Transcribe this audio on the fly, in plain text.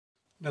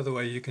Another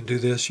way you can do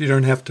this, you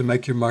don't have to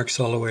make your marks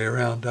all the way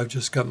around. I've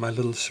just got my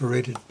little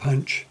serrated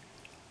punch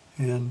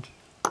and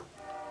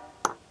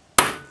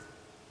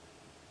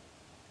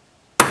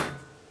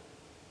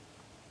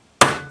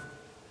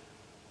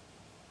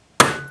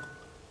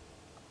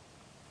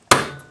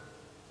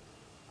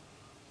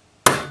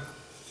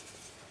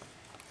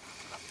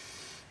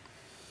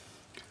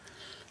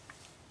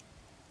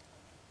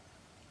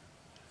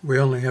we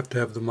only have to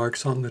have the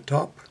marks on the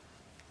top,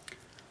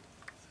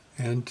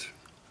 and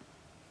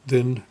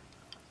then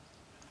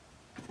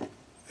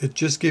it's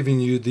just giving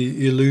you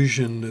the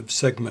illusion of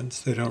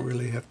segments. They don't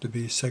really have to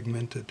be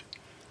segmented.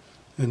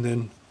 And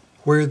then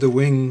where the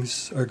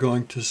wings are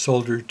going to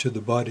solder to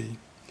the body,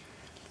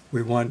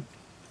 we want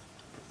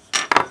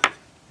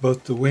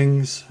both the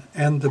wings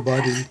and the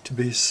body to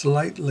be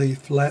slightly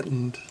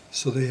flattened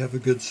so they have a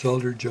good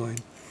solder join.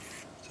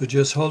 So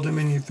just hold them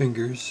in your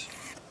fingers.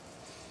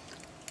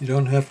 You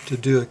don't have to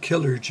do a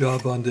killer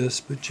job on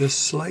this, but just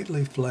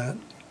slightly flat.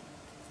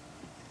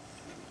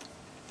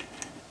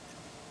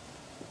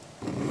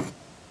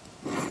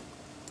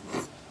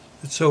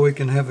 It's so we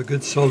can have a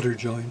good solder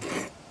join.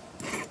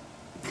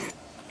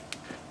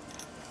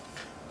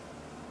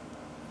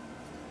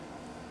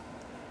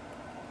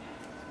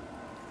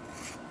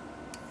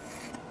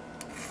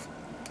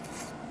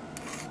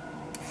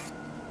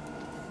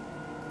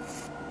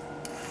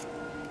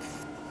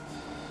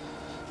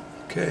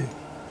 Okay,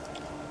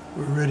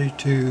 we're ready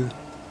to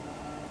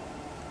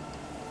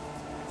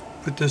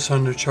put this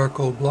on the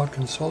charcoal block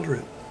and solder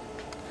it.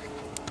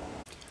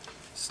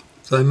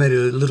 So I made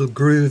a little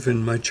groove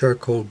in my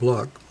charcoal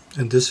block,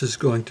 and this is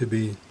going to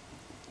be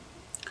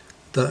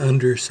the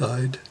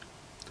underside.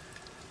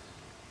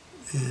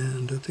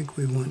 And I think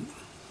we want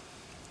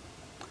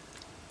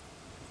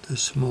the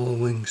small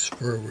wings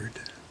forward.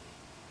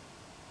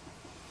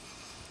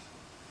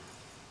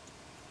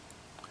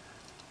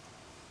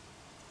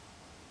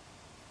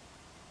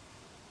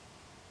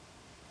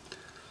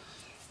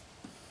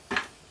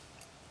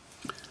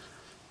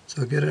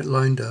 So get it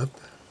lined up.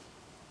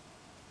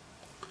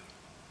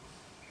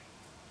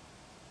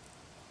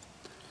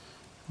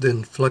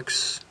 Then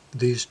flex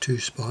these two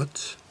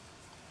spots.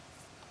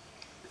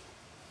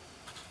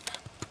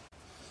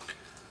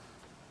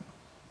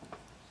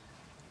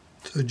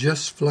 So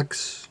just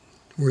flex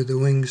where the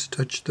wings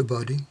touch the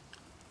body.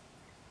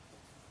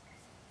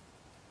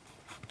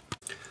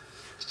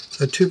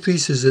 So two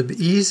pieces of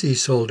easy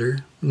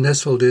solder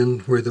nestled in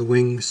where the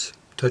wings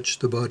touch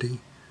the body.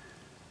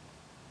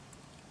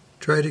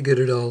 Try to get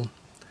it all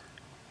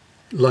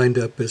lined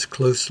up as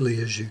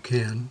closely as you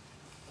can.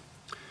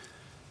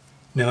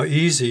 Now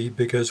easy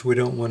because we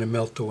don't want to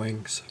melt the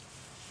wings,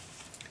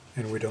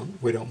 and we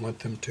don't want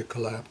them to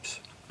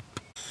collapse.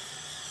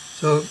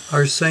 So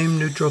our same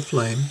neutral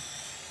flame,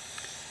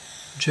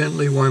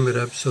 gently warm it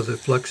up so the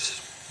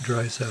flux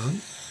dries out.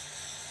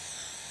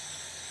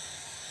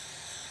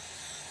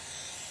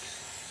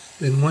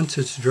 Then once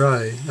it's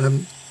dry,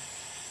 I'm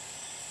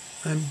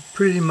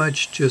pretty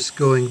much just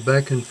going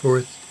back and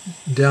forth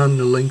down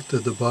the length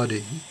of the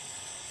body.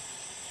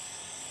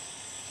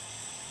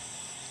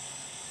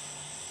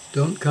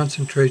 Don't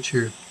concentrate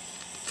your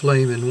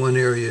flame in one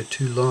area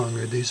too long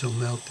or these will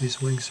melt. These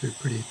wings are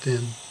pretty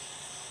thin.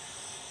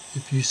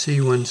 If you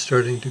see one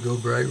starting to go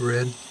bright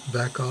red,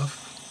 back off.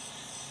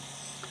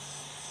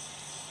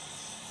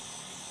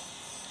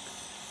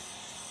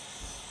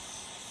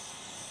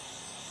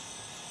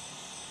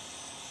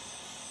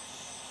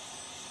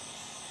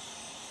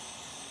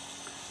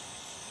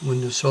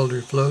 When the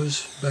solder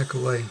flows, back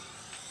away.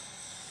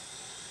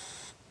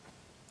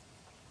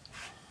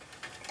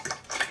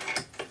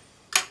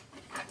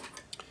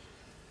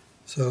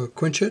 So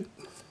quench it,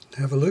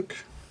 have a look.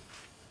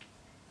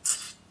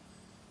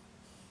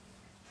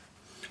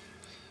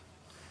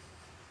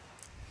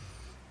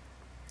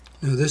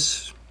 Now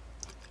this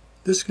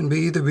can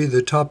either be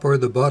the top or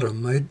the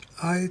bottom.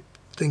 I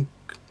think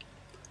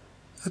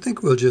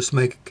we'll just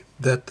make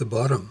that the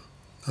bottom.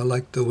 I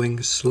like the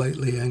wings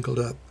slightly angled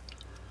up.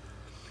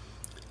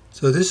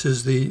 So this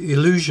is the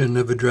illusion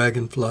of a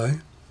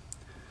dragonfly,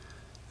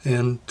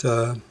 and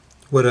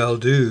what I'll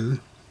do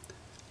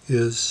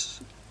is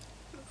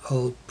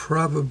I'll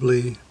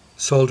probably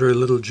solder a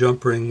little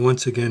jump ring,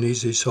 once again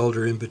easy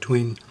solder in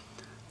between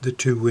the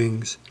two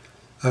wings.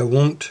 I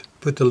won't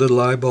put the little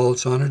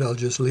eyeballs on it, I'll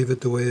just leave it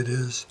the way it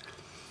is,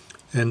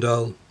 and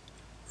I'll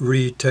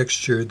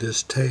retexture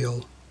this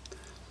tail,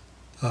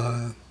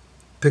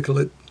 pickle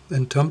it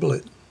and tumble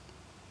it.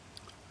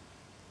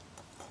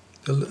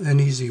 An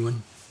easy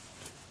one.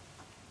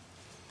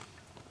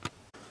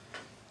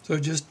 So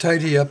just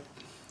tidy up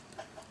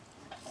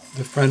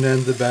the front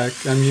and the back.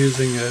 I'm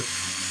using a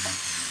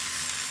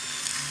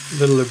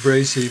little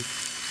abrasive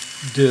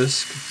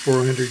disc,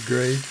 400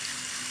 grade.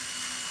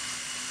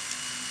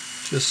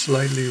 Just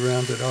slightly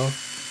round it off.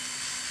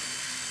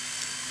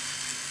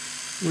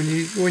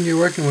 When you're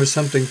working with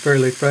something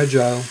fairly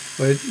fragile,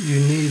 but you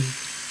need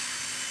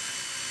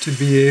to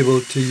be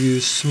able to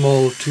use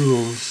small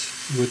tools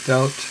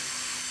without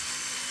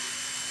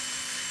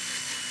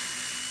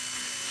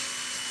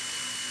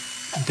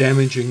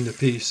damaging the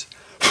piece.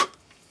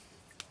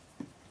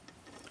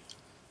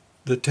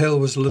 The tail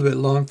was a little bit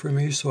long for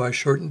me, so I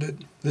shortened it.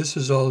 This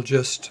is all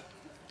just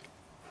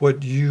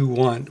what you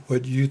want,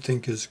 what you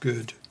think is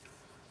good.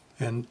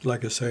 And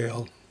like I say,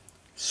 I'll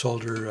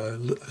solder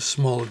a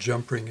small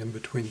jump ring in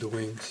between the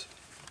wings.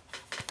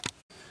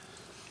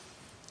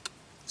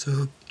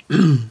 So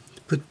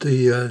put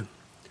the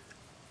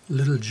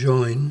little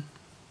join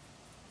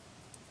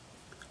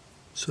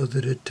so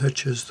that it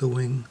touches the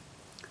wing,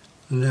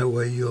 and that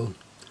way you'll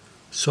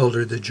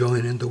solder the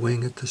join and the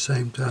wing at the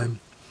same time.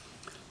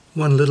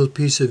 One little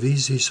piece of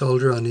easy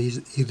solder on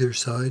either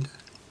side.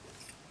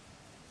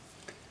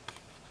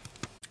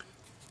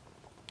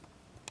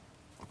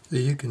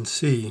 You can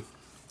see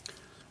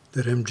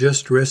that I'm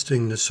just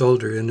resting the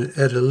solder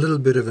at a little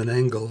bit of an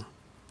angle,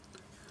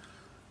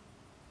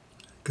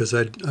 because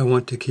I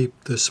want to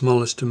keep the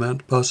smallest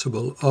amount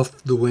possible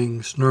off the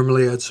wings.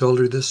 Normally I'd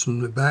solder this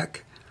from the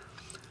back,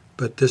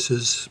 but this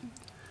is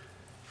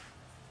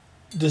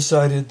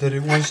decided that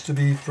it wants to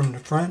be from the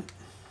front.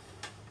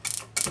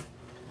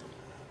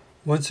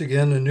 Once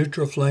again, a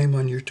neutral flame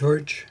on your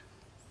torch,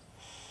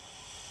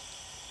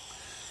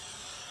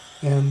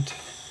 and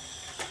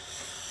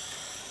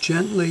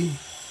gently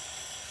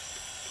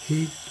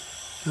heat.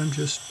 I'm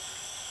just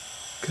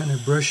kind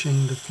of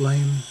brushing the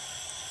flame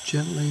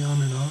gently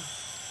on and off.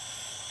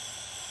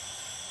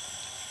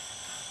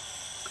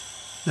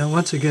 Now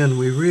once again,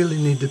 we really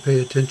need to pay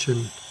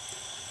attention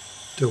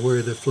to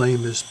where the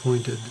flame is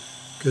pointed,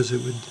 because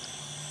it'd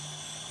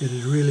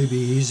really be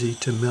easy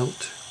to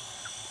melt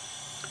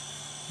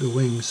the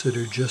wings that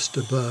are just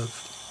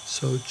above.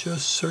 So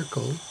just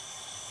circle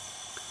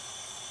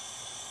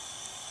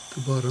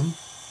the bottom,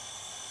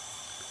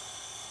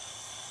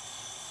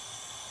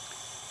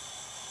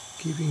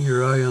 keeping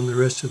your eye on the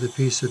rest of the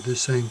piece at the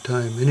same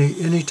time.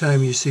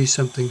 Anytime you see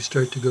something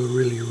start to go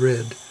really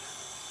red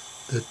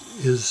that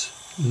is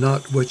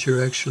not what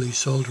you're actually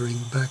soldering,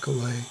 back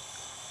away.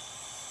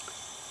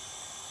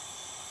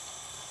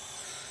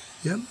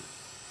 Yep,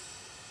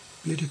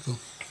 beautiful.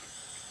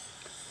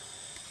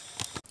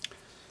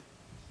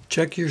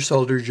 Check your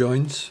solder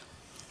joints.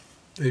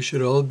 They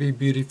should all be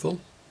beautiful.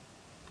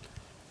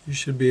 You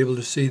should be able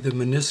to see the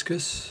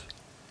meniscus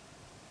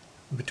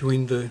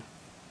between the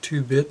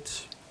two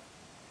bits.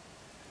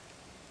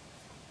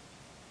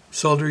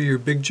 Solder your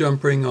big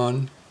jump ring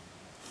on.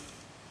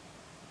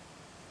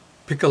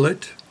 Pickle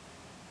it,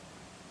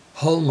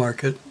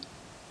 hallmark it,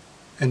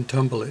 and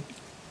tumble it.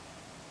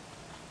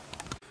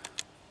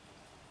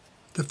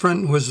 The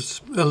front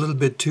was a little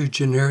bit too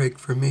generic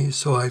for me,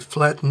 so I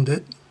flattened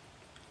it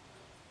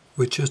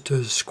with just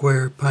a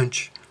square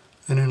punch,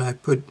 and then I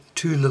put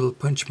 2 little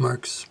punch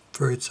marks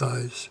for its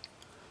eyes.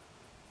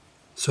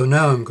 So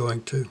now I'm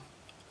going to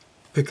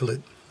pickle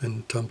it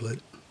and tumble it.